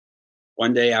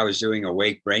One day I was doing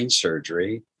awake brain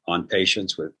surgery on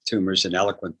patients with tumors in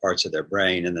eloquent parts of their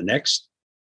brain. And the next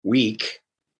week,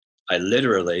 I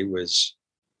literally was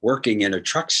working in a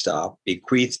truck stop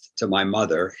bequeathed to my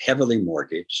mother, heavily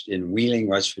mortgaged in Wheeling,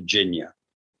 West Virginia,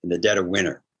 in the dead of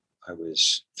winter. I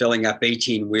was filling up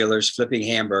 18-wheelers, flipping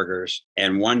hamburgers,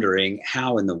 and wondering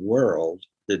how in the world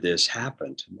did this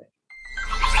happen to me?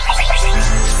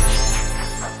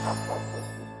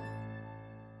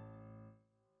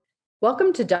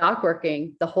 Welcome to Doc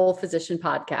Working, the Whole Physician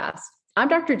Podcast. I'm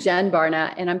Dr. Jen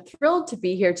Barna, and I'm thrilled to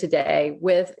be here today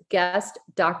with guest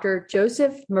Dr.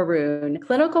 Joseph Maroun,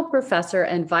 clinical professor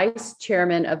and vice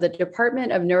chairman of the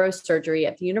Department of Neurosurgery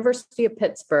at the University of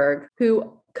Pittsburgh,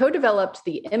 who co-developed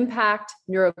the IMPACT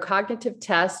neurocognitive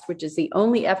test, which is the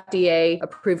only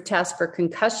FDA-approved test for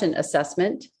concussion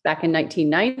assessment back in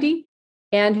 1990,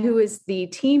 and who is the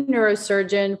team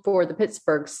neurosurgeon for the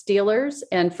Pittsburgh Steelers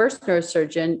and first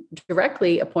neurosurgeon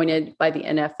directly appointed by the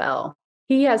NFL.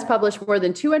 He has published more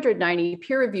than 290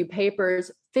 peer-reviewed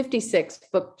papers, 56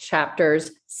 book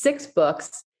chapters, 6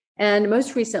 books, and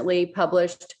most recently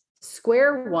published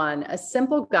Square One, A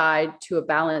Simple Guide to a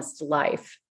Balanced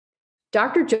Life.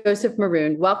 Dr. Joseph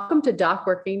Maroun, welcome to Doc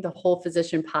Working, the Whole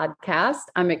Physician Podcast.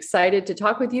 I'm excited to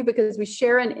talk with you because we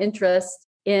share an interest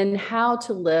in how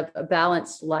to live a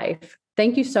balanced life.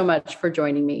 Thank you so much for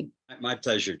joining me. My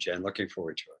pleasure, Jen. Looking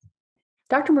forward to it.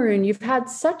 Dr. Maroun, you've had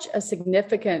such a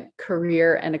significant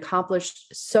career and accomplished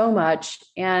so much.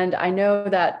 And I know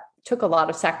that took a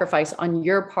lot of sacrifice on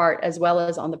your part as well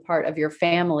as on the part of your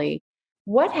family.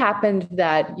 What happened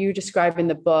that you describe in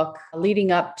the book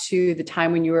leading up to the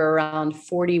time when you were around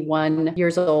 41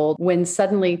 years old, when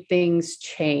suddenly things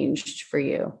changed for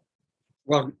you?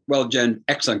 Well, Jen,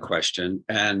 excellent question.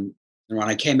 And when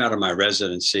I came out of my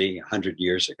residency 100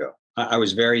 years ago, I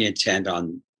was very intent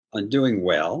on doing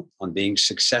well, on being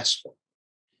successful.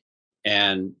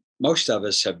 And most of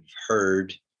us have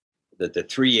heard that the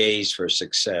 3 A's for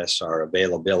success are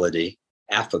availability,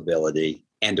 affability,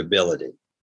 and ability.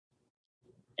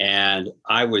 And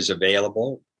I was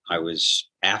available, I was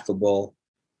affable,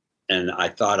 and I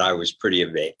thought I was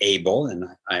pretty able, and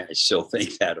I still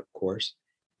think that, of course.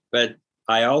 But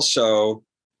I also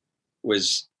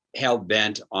was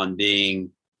hell-bent on being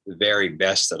the very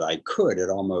best that I could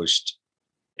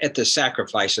at the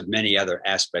sacrifice of many other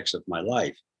aspects of my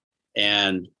life.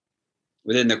 And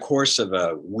within the course of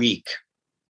a week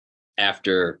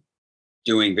after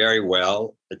doing very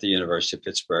well at the University of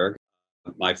Pittsburgh,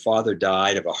 my father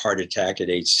died of a heart attack at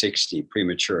age 60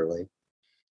 prematurely.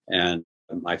 And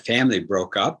my family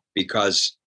broke up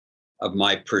because of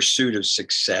my pursuit of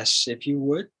success, if you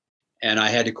would. And I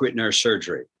had to quit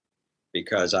neurosurgery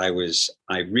because I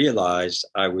realized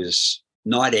I was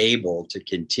not able to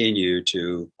continue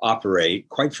to operate,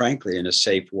 quite frankly, in a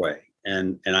safe way.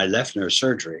 And I left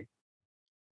neurosurgery.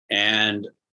 And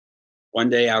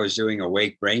one day I was doing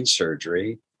awake brain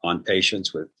surgery on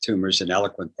patients with tumors in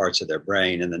eloquent parts of their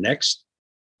brain. And the next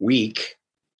week,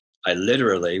 I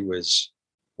literally was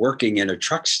working in a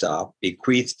truck stop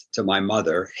bequeathed to my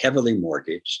mother, heavily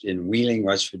mortgaged in Wheeling,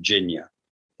 West Virginia,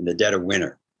 in the dead of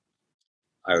winter.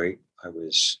 I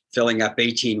was filling up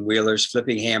 18-wheelers,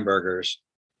 flipping hamburgers,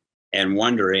 and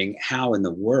wondering how in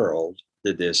the world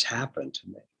did this happen to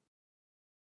me?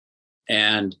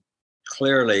 And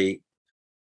clearly,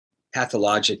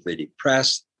 pathologically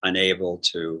depressed, unable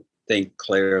to think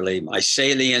clearly. My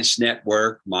salience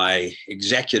network, my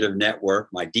executive network,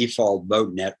 my default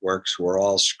mode networks were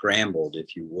all scrambled,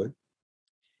 if you would.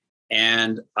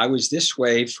 And I was this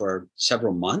way for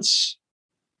several months.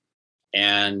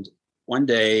 And one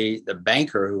day, the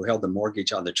banker who held the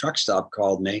mortgage on the truck stop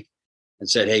called me and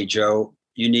said, "Hey, Joe,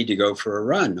 you need to go for a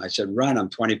run." I said, "Run? I'm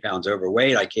 20 pounds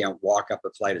overweight. I can't walk up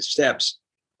a flight of steps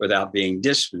without being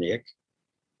dyspneic."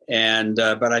 And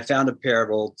but I found a pair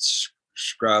of old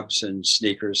scrubs and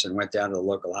sneakers and went down to the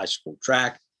local high school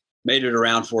track, made it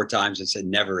around 4 times and said,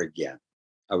 never again.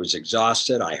 I was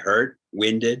exhausted. I hurt,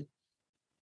 winded.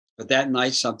 But that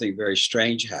night, something very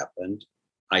strange happened.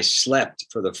 I slept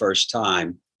for the first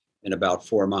time in about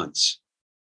 4 months.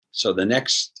 So the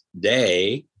next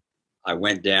day, I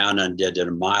went down and did a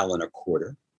 1.25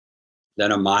 miles,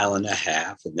 then 1.5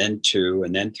 miles, and then 2,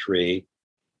 and then 3.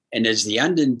 And as the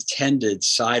unintended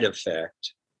side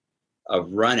effect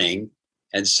of running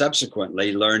and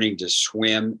subsequently learning to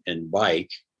swim and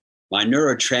bike, my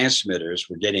neurotransmitters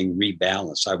were getting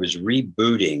rebalanced. I was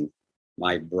rebooting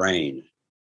my brain.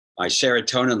 My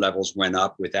serotonin levels went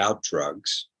up without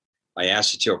drugs. My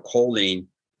acetylcholine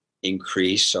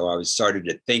increased, so I started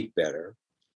to think better.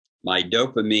 My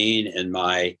dopamine and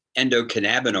my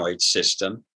endocannabinoid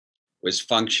system was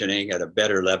functioning at a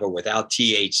better level without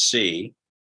THC.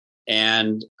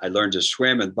 And I learned to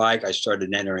swim and bike. I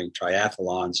started entering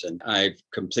triathlons, and I've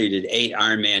completed 8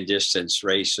 Ironman distance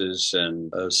races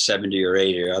and 70 or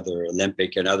 80 other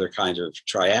Olympic and other kinds of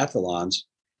triathlons.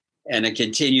 And I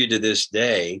continue to this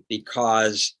day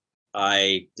because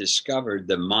I discovered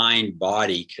the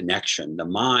mind-body connection. The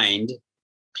mind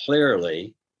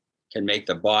clearly can make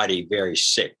the body very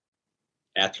sick.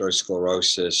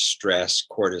 Atherosclerosis, stress,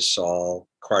 cortisol,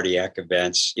 cardiac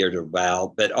events, irritable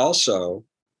bowel. But also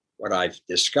what I've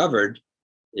discovered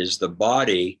is the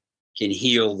body can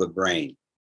heal the brain.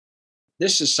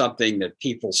 This is something that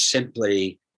people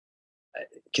simply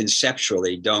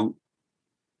conceptually don't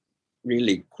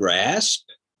really grasp,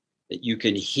 that you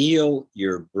can heal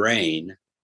your brain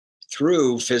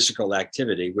through physical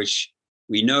activity, which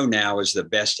we know now is the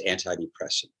best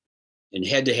antidepressant. In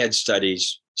head-to-head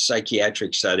studies,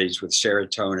 psychiatric studies with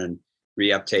serotonin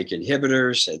reuptake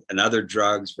inhibitors and other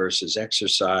drugs versus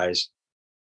exercise,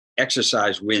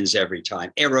 exercise wins every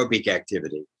time. Aerobic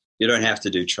activity. You don't have to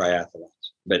do triathlons,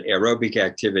 but aerobic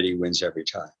activity wins every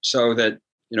time. So that,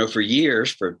 for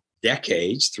years, for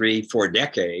decades, 3-4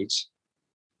 decades,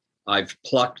 I've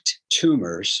plucked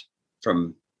tumors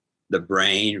from the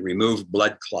brain, removed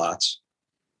blood clots,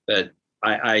 but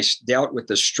I dealt with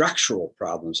the structural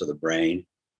problems of the brain,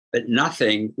 but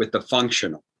nothing with the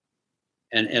functional.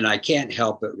 And I can't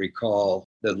help but recall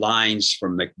the lines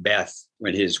from Macbeth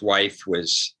when his wife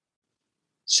was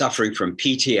suffering from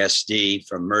PTSD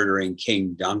from murdering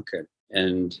King Duncan.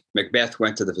 And Macbeth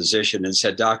went to the physician and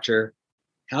said, "Doctor,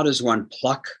 how does one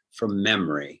pluck from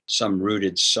memory some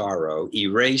rooted sorrow,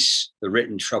 erase the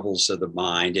written troubles of the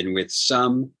mind, and with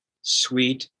some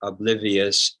sweet,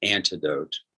 oblivious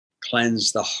antidote,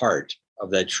 cleanse the heart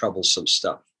of that troublesome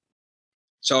stuff?"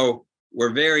 So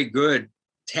we're very good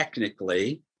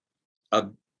technically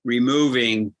of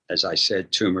removing, as I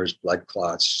said, tumors, blood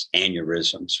clots,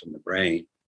 aneurysms from the brain.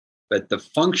 But the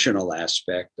functional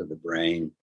aspect of the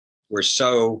brain, we're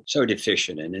so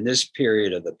deficient in. In this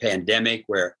period of the pandemic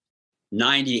where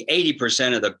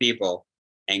 80% of the people,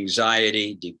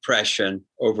 anxiety, depression,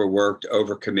 overworked,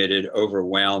 overcommitted,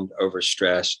 overwhelmed,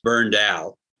 overstressed, burned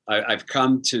out, I've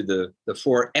come to the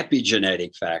 4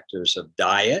 epigenetic factors of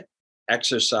diet,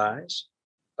 exercise,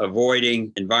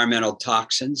 avoiding environmental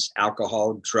toxins,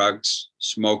 alcohol, drugs,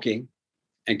 smoking,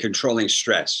 and controlling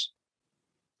stress.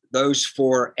 Those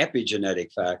 4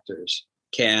 epigenetic factors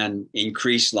can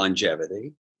increase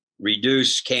longevity,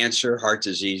 reduce cancer, heart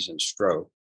disease, and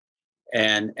stroke,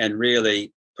 and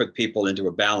really put people into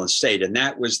a balanced state. And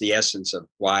that was the essence of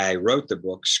why I wrote the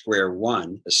book, Square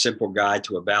One, A Simple Guide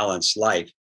to a Balanced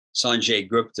Life. Sanjay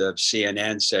Gupta of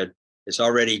CNN said it's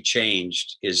already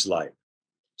changed his life.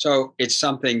 So it's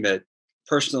something that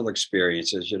personal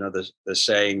experiences, the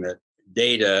saying that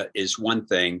data is one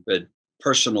thing, but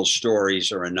personal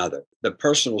stories are another. The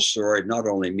personal story, not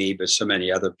only me, but so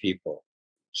many other people,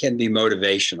 can be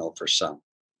motivational for some.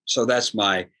 So that's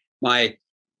my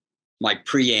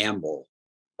preamble,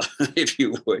 if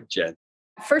you would, Jen.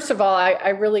 First of all, I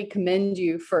really commend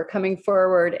you for coming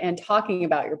forward and talking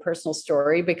about your personal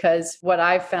story, because what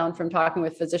I've found from talking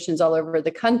with physicians all over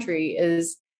the country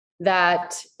is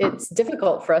that it's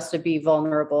difficult for us to be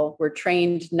vulnerable. We're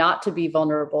trained not to be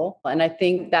vulnerable. And I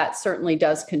think that certainly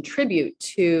does contribute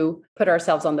to put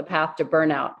ourselves on the path to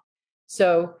burnout.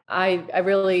 So I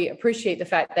really appreciate the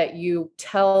fact that you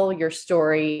tell your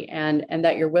story and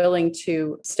that you're willing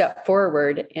to step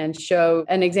forward and show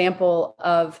an example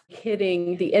of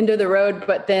hitting the end of the road,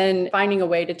 but then finding a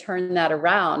way to turn that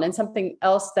around. And something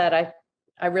else that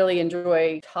I really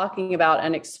enjoy talking about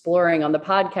and exploring on the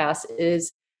podcast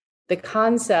is the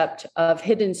concept of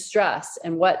hidden stress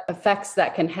and what effects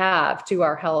that can have to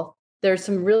our health. There's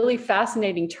some really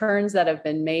fascinating turns that have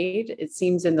been made, it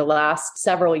seems, in the last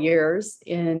several years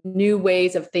in new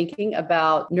ways of thinking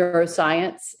about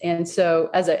neuroscience. And so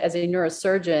as a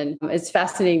neurosurgeon, it's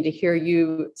fascinating to hear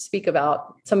you speak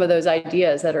about some of those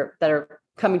ideas that are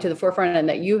coming to the forefront and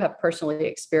that you have personally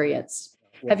experienced.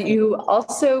 Have you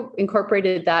also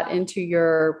incorporated that into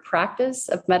your practice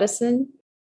of medicine?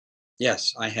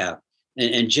 Yes, I have.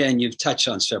 And Jen, you've touched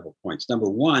on several points. Number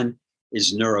one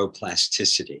is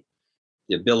neuroplasticity,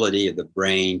 the ability of the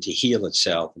brain to heal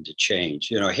itself and to change.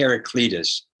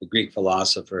 Heraclitus, the Greek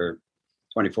philosopher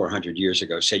 2,400 years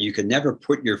ago, said you can never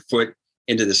put your foot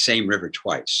into the same river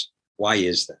twice. Why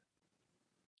is that?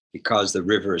 Because the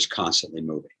river is constantly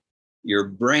moving. Your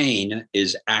brain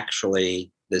is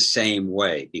actually the same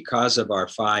way because of our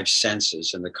 5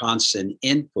 senses and the constant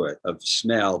input of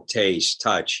smell, taste,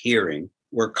 touch, hearing.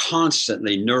 We're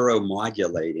constantly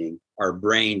neuromodulating our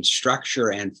brain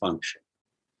structure and function.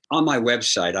 on my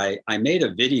website, I made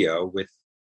a video with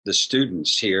the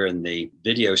students here in the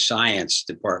video science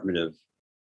department of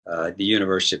the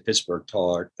University of Pittsburgh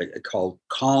called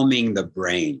Calming the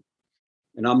Brain.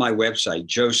 And on my website,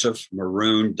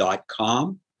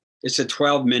 josephmaroon.com, it's a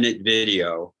 12-minute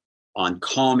video on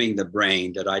calming the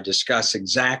brain that I discuss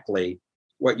exactly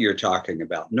what you're talking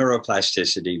about,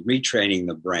 neuroplasticity, retraining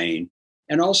the brain,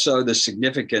 and also the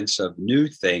significance of new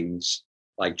things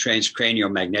like transcranial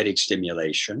magnetic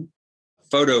stimulation,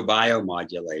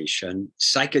 photobiomodulation,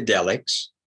 psychedelics,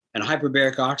 and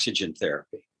hyperbaric oxygen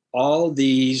therapy. All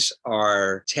these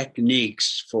are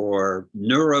techniques for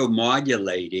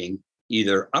neuromodulating,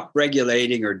 either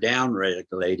upregulating or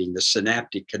downregulating the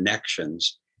synaptic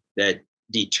connections that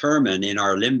determine in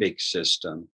our limbic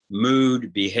system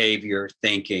mood, behavior,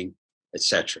 thinking,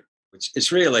 etc.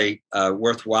 It's really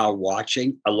worthwhile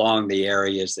watching along the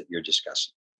areas that you're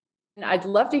discussing. And I'd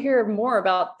love to hear more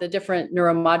about the different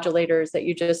neuromodulators that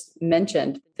you just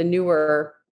mentioned, the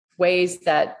newer ways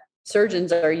that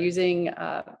surgeons are using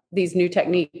these new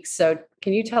techniques. So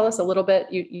can you tell us a little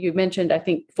bit? You mentioned, I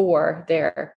think, 4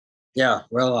 there. Yeah,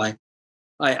 well,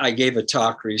 I gave a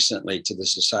talk recently to the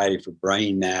Society for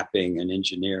Brain Mapping and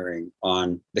Engineering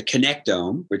on the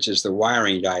connectome, which is the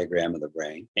wiring diagram of the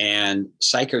brain, and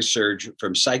psychosurgery,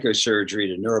 from psychosurgery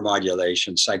to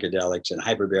neuromodulation, psychedelics, and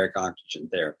hyperbaric oxygen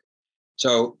therapy.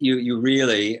 So you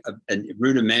really a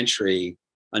rudimentary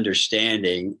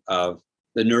understanding of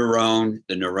the neuron,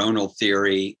 the neuronal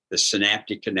theory, the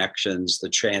synaptic connections, the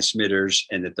transmitters,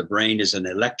 and that the brain is an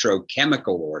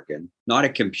electrochemical organ, not a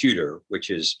computer, which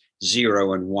is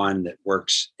 0 and 1 that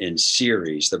works in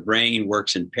series. The brain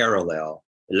works in parallel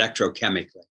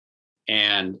electrochemically.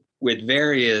 And with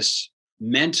various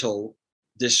mental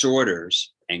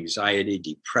disorders, anxiety,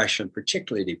 depression,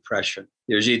 particularly depression,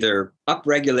 there's either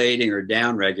upregulating or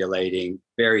downregulating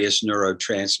various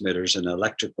neurotransmitters and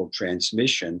electrical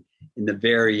transmission in the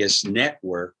various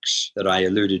networks that I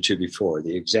alluded to before,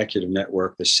 the executive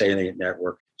network, the salient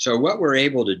network. So what we're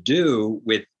able to do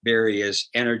with various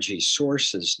energy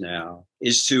sources now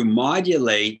is to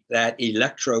modulate that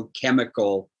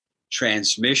electrochemical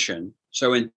transmission.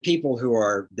 So in people who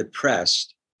are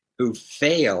depressed, who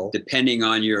fail, depending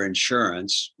on your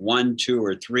insurance, 1, 2,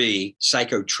 or 3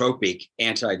 psychotropic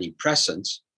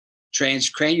antidepressants,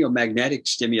 transcranial magnetic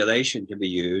stimulation can be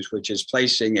used, which is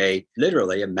placing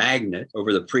literally a magnet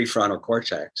over the prefrontal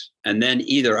cortex, and then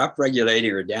either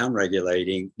upregulating or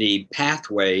downregulating the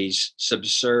pathways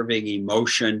subserving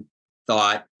emotion,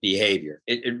 thought, behavior.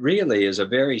 It really is a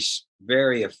very,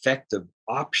 very effective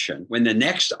option when the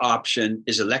next option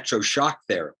is electroshock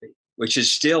therapy, which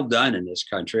is still done in this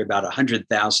country, about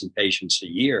 100,000 patients a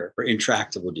year for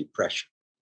intractable depression.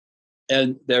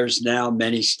 And there's now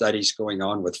many studies going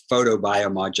on with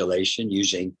photobiomodulation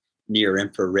using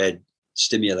near-infrared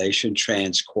stimulation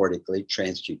transcortically,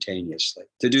 transcutaneously,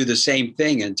 to do the same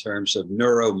thing in terms of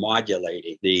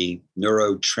neuromodulating the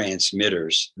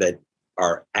neurotransmitters that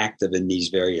are active in these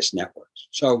various networks.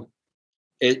 So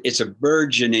it's a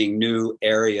burgeoning new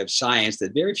area of science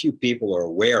that very few people are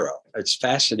aware of. It's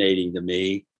fascinating to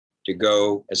me to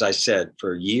go, as I said,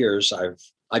 for years,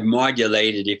 I've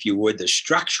modulated, if you would, the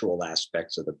structural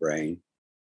aspects of the brain,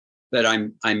 but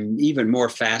I'm even more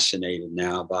fascinated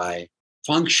now by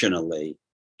functionally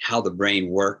how the brain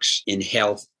works in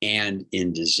health and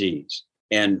in disease,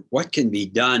 and what can be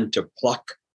done to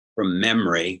pluck from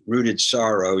memory rooted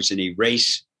sorrows and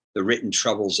erase the written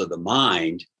troubles of the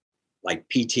mind, like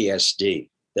PTSD,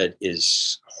 that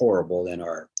is horrible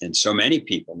in so many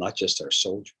people, not just our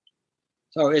soldiers.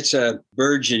 So it's a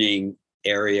burgeoning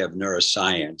area of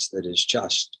neuroscience that is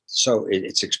just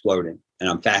it's exploding, and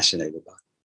I'm fascinated by it.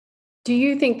 Do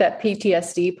you think that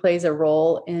PTSD plays a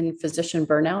role in physician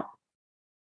burnout?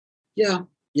 Yeah,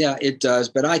 it does.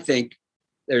 But I think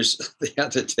there's the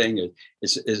other thing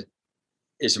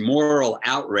is moral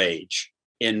outrage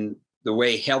in the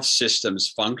way health systems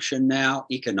function now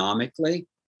economically.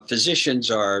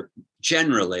 Physicians are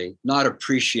generally not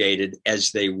appreciated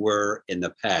as they were in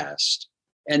the past.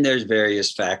 And there's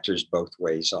various factors both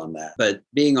ways on that. But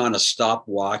being on a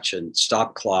stopwatch and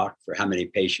stop clock for how many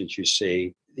patients you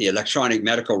see, the electronic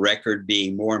medical record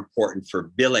being more important for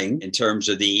billing in terms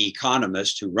of the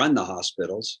economists who run the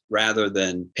hospitals rather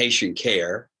than patient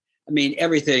care. I mean,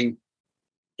 everything,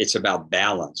 it's about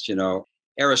balance.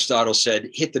 Aristotle said,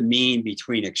 hit the mean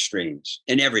between extremes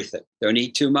in everything. Don't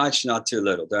eat too much, not too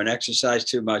little. Don't exercise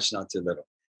too much, not too little.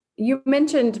 You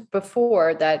mentioned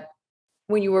before that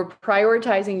when you were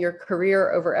prioritizing your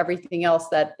career over everything else,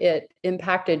 that it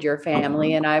impacted your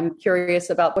family. And I'm curious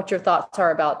about what your thoughts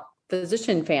are about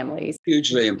physician families.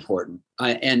 Hugely important.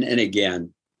 And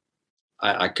again,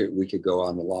 we could go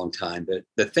on a long time, but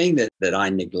the thing that I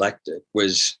neglected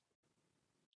was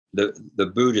the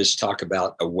Buddhists talk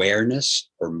about awareness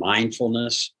or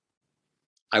mindfulness.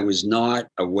 I was not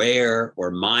aware or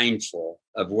mindful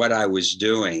of what I was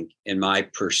doing in my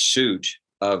pursuit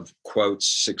of, quote,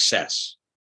 success,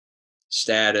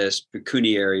 status,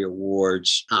 pecuniary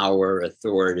awards, power,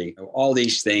 authority, all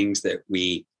these things that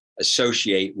we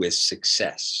associate with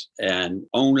success. And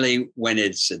only when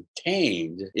it's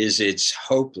attained is its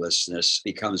hopelessness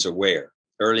becomes aware.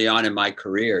 Early on in my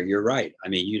career, you're right. I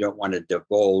mean, you don't want to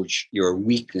divulge your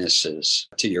weaknesses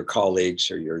to your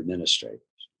colleagues or your administrators.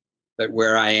 But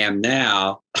where I am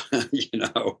now,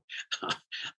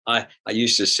 I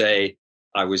used to say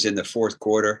I was in the fourth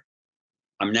quarter.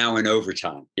 I'm now in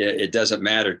overtime. It doesn't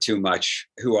matter too much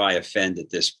who I offend at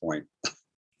this point.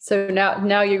 So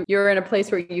now you're in a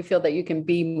place where you feel that you can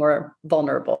be more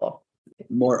vulnerable,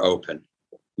 more open,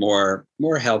 more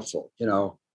helpful.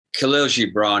 Khalil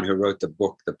Gibran, who wrote the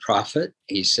book The Prophet,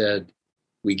 he said,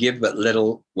 "We give but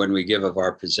little when we give of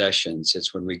our possessions.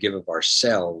 It's when we give of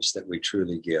ourselves that we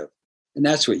truly give." And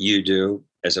that's what you do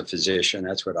as a physician.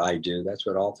 That's what I do. That's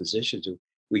what all physicians do.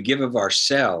 We give of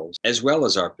ourselves as well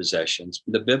as our possessions.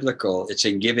 The biblical, it's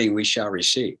in giving we shall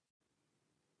receive.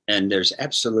 And there's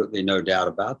absolutely no doubt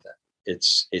about that.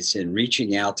 It's in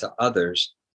reaching out to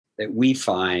others that we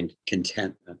find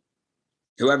contentment.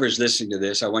 Whoever's listening to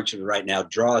this, I want you to right now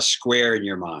draw a square in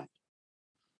your mind.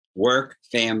 Work,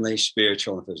 family,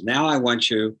 spiritual, and physical. Now I want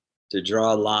you to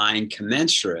draw a line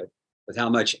commensurate with how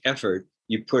much effort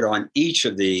you put on each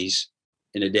of these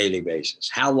in a daily basis.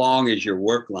 How long is your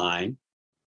work line,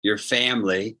 your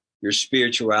family, your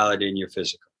spirituality, and your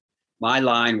physical? My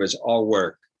line was all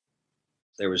work.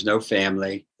 There was no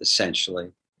family,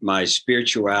 essentially. My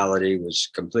spirituality was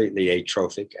completely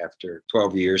atrophic after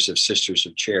 12 years of Sisters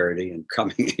of Charity and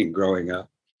coming and growing up.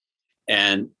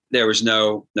 And there was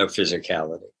no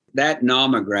physicality. That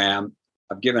nomogram,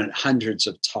 I've given hundreds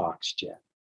of talks, Jen.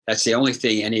 That's the only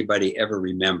thing anybody ever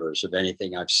remembers of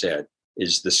anything I've said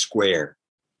is the square.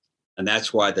 And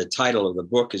that's why the title of the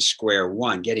book is Square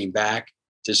One, getting back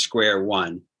to square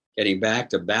one, getting back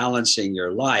to balancing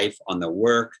your life on the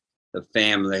work, the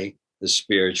family, the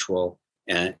spiritual,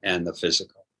 and the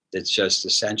physical. It's just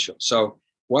essential. So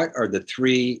what are the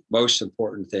three most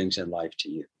important things in life to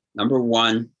you? Number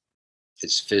one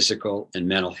is physical and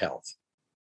mental health.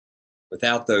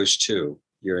 Without those two,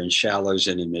 you're in shallows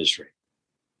and in misery.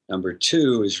 Number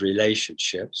two is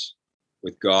relationships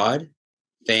with God,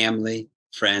 family,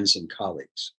 friends, and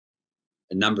colleagues.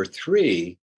 And number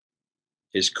three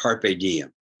is carpe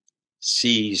diem,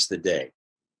 seize the day.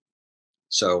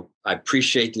 So I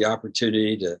appreciate the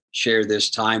opportunity to share this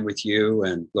time with you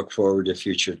and look forward to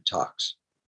future talks.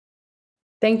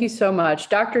 Thank you so much.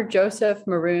 Dr. Joseph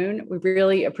Maroon, we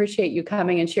really appreciate you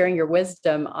coming and sharing your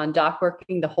wisdom on Doc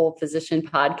Working the Whole Physician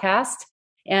podcast.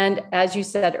 And as you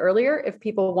said earlier, if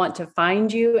people want to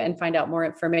find you and find out more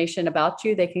information about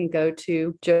you, they can go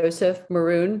to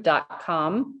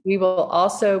josephmaroon.com. We will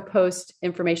also post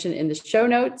information in the show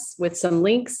notes with some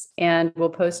links, and we'll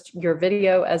post your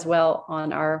video as well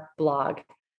on our blog.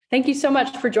 Thank you so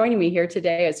much for joining me here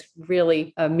today. It's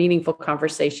really a meaningful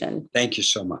conversation. Thank you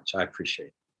so much. I appreciate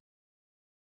it.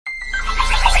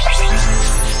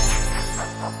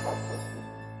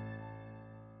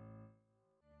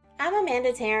 I'm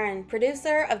Amanda Taryn,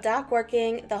 producer of Doc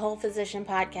Working the Whole Physician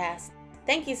podcast.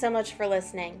 Thank you so much for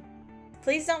listening.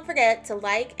 Please don't forget to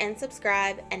like and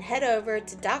subscribe and head over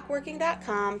to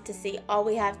docworking.com to see all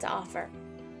we have to offer.